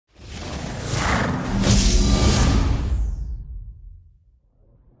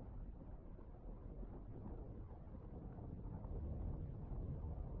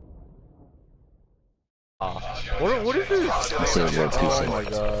What is this? He said what? He Oh said. my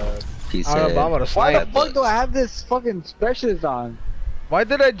god. He I don't know, I'm said. gonna Why snipe. the fuck do I have this fucking specialist on? Why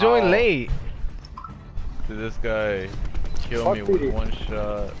did I join late? Did this guy kill Fuck me with PD. one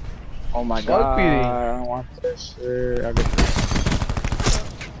shot? Oh my Fuck god, PD. I don't want this shit. I got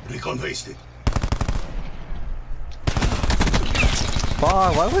Recon wasted.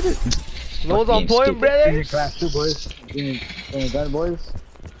 Fuck, why would it? No one's on Fucking point, stupid. brothers. class 2, boys. Give me gun, boys.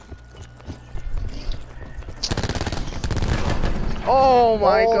 Oh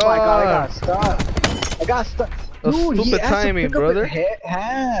my Oh god. my god, I got stuck. I got stuck. That's Dude, he stupid has to timing, pick up brother. his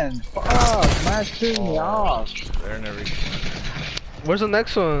hand. Fuck, man, shooting me off. They're never. Where's the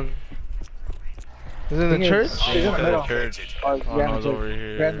next one? Is it in the Thing church? is- It's in the Yeah, middle. church. Oh, Oh, yeah, no, it's it's over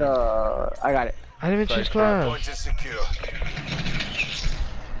here. and, I got it. I didn't even choose Side class. Is secure.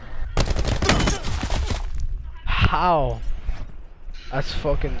 How? That's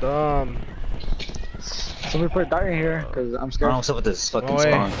fucking dumb. Somebody put a dart in here, cause I'm I scared. don't know what's up with this fucking No way.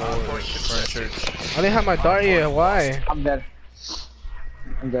 spawn. Different church. I didn't have my dart yet. Why? I'm dead.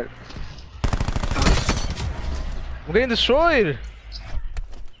 I'm dead. I'm getting destroyed.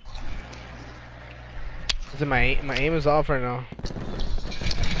 Is it my aim is off right now?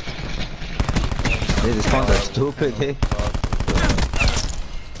 Hey, these spawns are stupid, hey.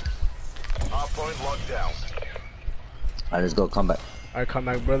 Hardpoint locked down. Alright, let's go, come back. Alright, come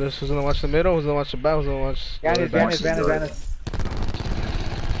back, brothers. Who's gonna watch the middle? Who's gonna watch the back? Who's gonna watch? the Vanish, back? vanish, vanish, vanish.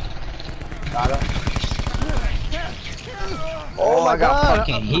 Got him. Oh, my I got God.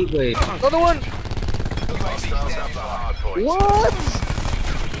 fucking heat wave. Another one. Hostiles have the hardpoint. What?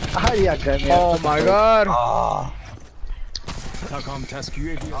 How do you got me? Oh my god. Ah, Hardpoint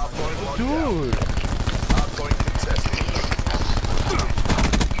locked down. Dude. Hardpoint contested.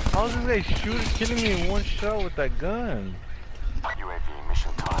 How is this guy killing me in one shot with that gun?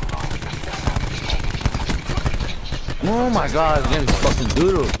 oh my god, this game is fucking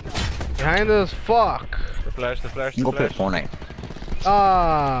doodle. Behind us. Fuck. The flash, the flash, Go the play flash. Fortnite.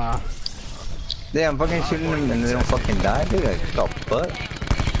 Ah. Yeah, I'm fucking shooting them and they don't fucking die, dude. Like, what the fuck?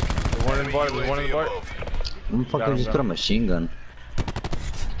 There's one in the bar, there's one in the bar. I'm fucking just put a machine gun.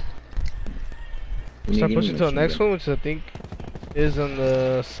 You Start need pushing to the machine next gun. one, which I think is on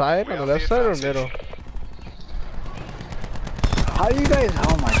the side, on the left side or middle. How do you guys?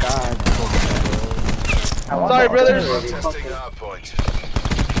 Oh my god. Sorry, brothers. Testing hardpoint.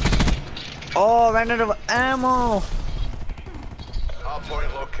 Oh, ran out of ammo.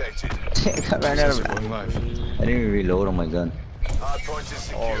 Hardpoint located. I ran out of ammo. I didn't even reload on my gun. Hardpoint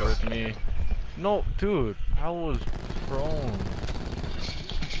is Oh, secure. that's me. No, dude, I was prone.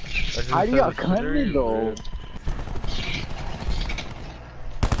 How do you got coming though?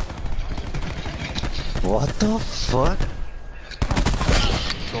 What the fuck?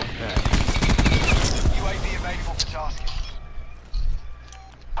 So fast. UAV available for tasking.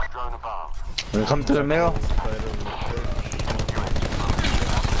 When it comes to the middle,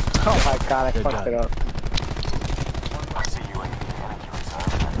 Oh my god, I fucked it up.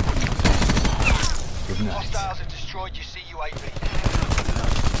 Hostiles have destroyed your CUAV.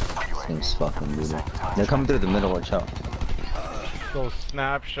 this thing's fucking brutal. They're coming through the middle, watch out. Those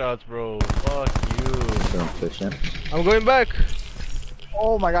snapshots, bro. Fuck you. Don't push it. I'm going back.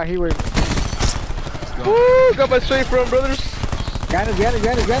 Oh my god, he was. Woo! Got my straight from, brothers. Behind us.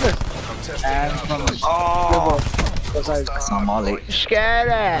 I'm testing And from hardpoint. Oh! both sides. I'm all late.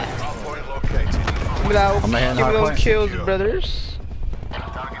 Scatter. Hardpoint located. Give me that. I'm gonna Give me hard those point. kills, brothers.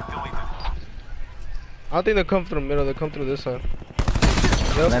 I don't think they come through the middle. They come through this side.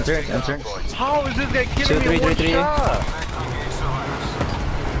 Yep. Enter. How is this guy killing Two, me three, in one three, three. shot?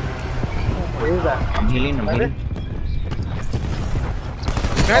 Where is that? I'm healing. Behind us.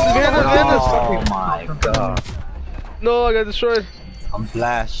 Oh my god. No, I got destroyed. I'm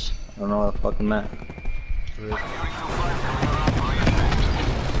Flash. I don't know what fucking man.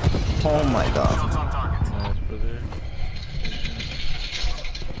 Oh my god. Nice, brother.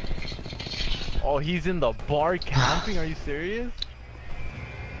 Oh, he's in the bar camping? Are you serious?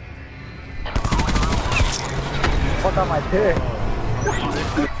 Fuck on my pig.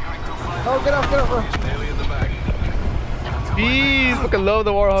 Oh, get up, bro. Nearly in the back. Bees. Fucking love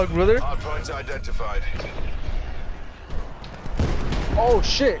the Warthog, brother. Hardpoints identified. Oh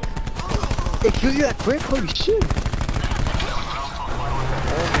shit. It kills you that quick? Holy shit.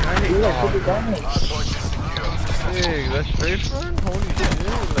 You like 50 damage. Hardpoint is secure. Hey, that's straight run? Holy shit,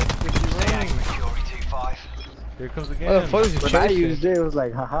 like 50 rings. Security 5. Here comes the What the game. fuck is he When I chasing? used it, it was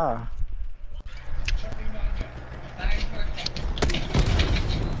like, haha.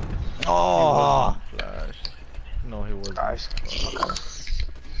 Oh! Flash. No, he wasn't. Guys.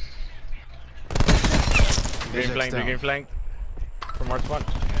 Getting flanked, they're getting flanked. From our spot.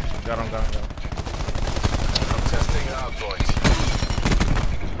 Got him. I'm testing hardpoint.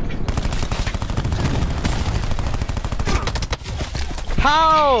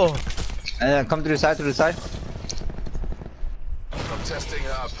 How? And then come to the side, I'm testing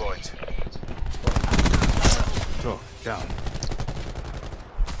hardpoint. Go, down.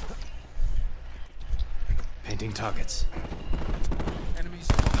 Painting targets. Enemies.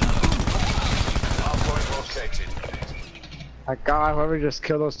 Hardpoint located. My God, whoever just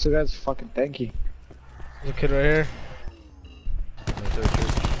killed those two guys, fucking thank you. There's a kid right here.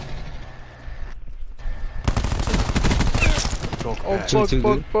 Go Oh back. fuck, Too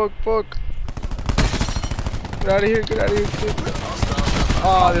good. fuck. Get out of here, kid.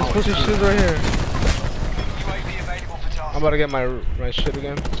 Oh, there's pussy shoes right here. UAV available for task. I'm about to get my shit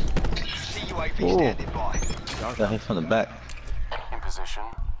again. See UAV Ooh. standing by. Got hit from the back. In position.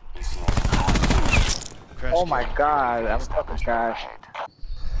 Oh my God, I'm fucking trash.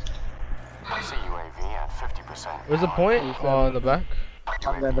 I see UAV at 50%. Where's the point? Oh, in the back.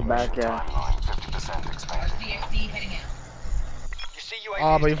 I'm in the back, yeah. Timeline 50% expanded. You see UAV.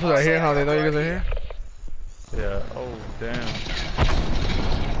 Oh, but you feel right here, how they know you guys are here? Yeah. Oh, damn.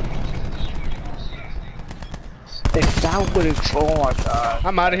 If that would've, oh my God.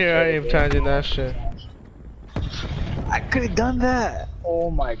 I'm out of here. I ain't even trying to do that shit. I could've done that. Oh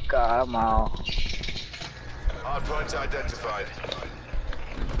my God, I'm out. Hardpoint identified.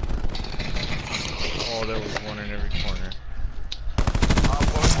 Oh, there was one in every corner.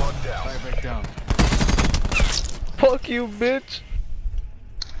 Hardpoint locked down. Fire break down. Fuck you, bitch.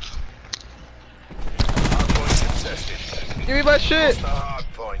 Hardpoint contested. Give me my shit. The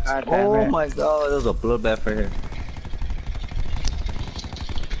hardpoint. God damn Oh it. my God, there was a bloodbath right here.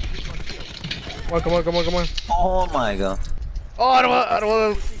 Come on. Oh my God. Oh, I don't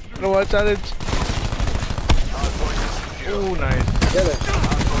want to challenge. Hardpoint is secure. Oh, nice. Get it.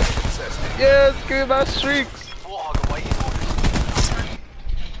 Hardpoint contested. Yes, give me my streaks. Warthog awaiting orders.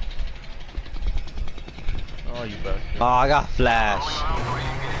 Oh, you bastard. Oh, I got flash.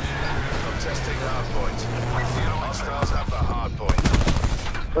 I'm testing hardpoint. Hostiles have the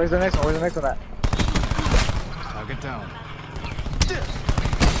hardpoint. Where's the next one at? Target down.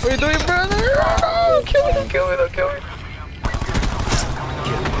 What are you doing, brother? Oh, kill me.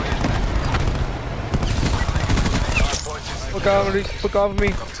 Hardpoint is secure. Fuck off of me.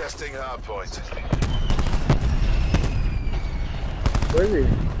 I'm testing hardpoint. Where is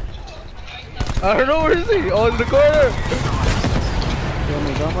he? I don't know, where is he? Oh, in the corner.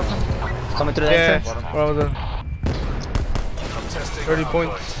 Coming through the Yeah, exit. where was it? I'm testing 30 hardpoint.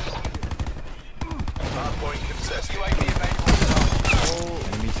 points. Hardpoint contested. UAV available for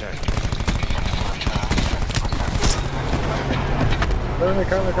task. Enemy tag.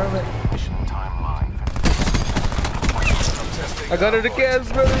 Come here. Mission timeline. I'm testing I got it hardpoint. again,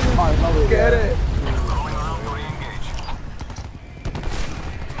 brother. Oh, no, Get it.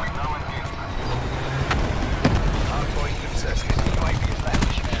 Hardpoint contested. UAV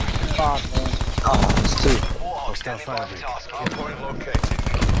established. Fuck, man. Oh, it's two. Warthog Hostile standing by fire for break. task. Hardpoint located.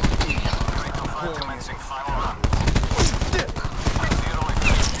 Commencing final run.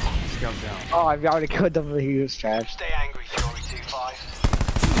 Scout down. Oh, I've already killed them, he was trash. Stay angry, Fury 2-5.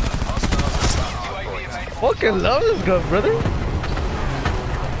 Hostiles have the hardpoint. UAV available. Fucking love this gun, brother.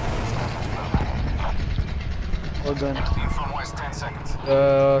 Well done. From west 10 seconds.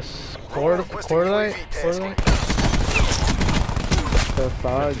 Quarter light. The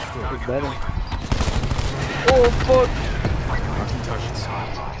fog is better. Oh, fuck. Marking targets.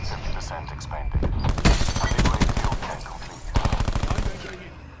 Timeline 50% expanded. Midway fuel tank complete.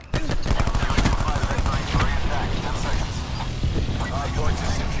 Hardpoint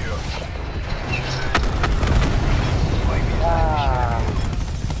is secure. Ah.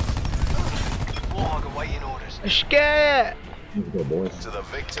 Warthog awaiting orders. Scared. To the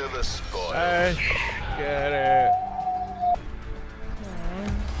victor, the spoil. Get it.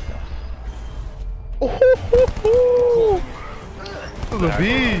 Oh, the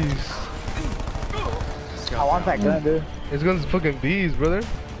bees. I want that gun, dude. This gun's fucking bees, brother.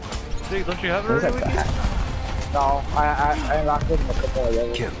 Dig, don't you have it Where's already that with you? No, I locked in a couple of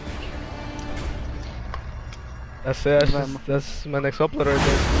others. That's it. That's my next upload right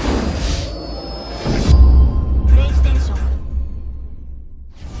there.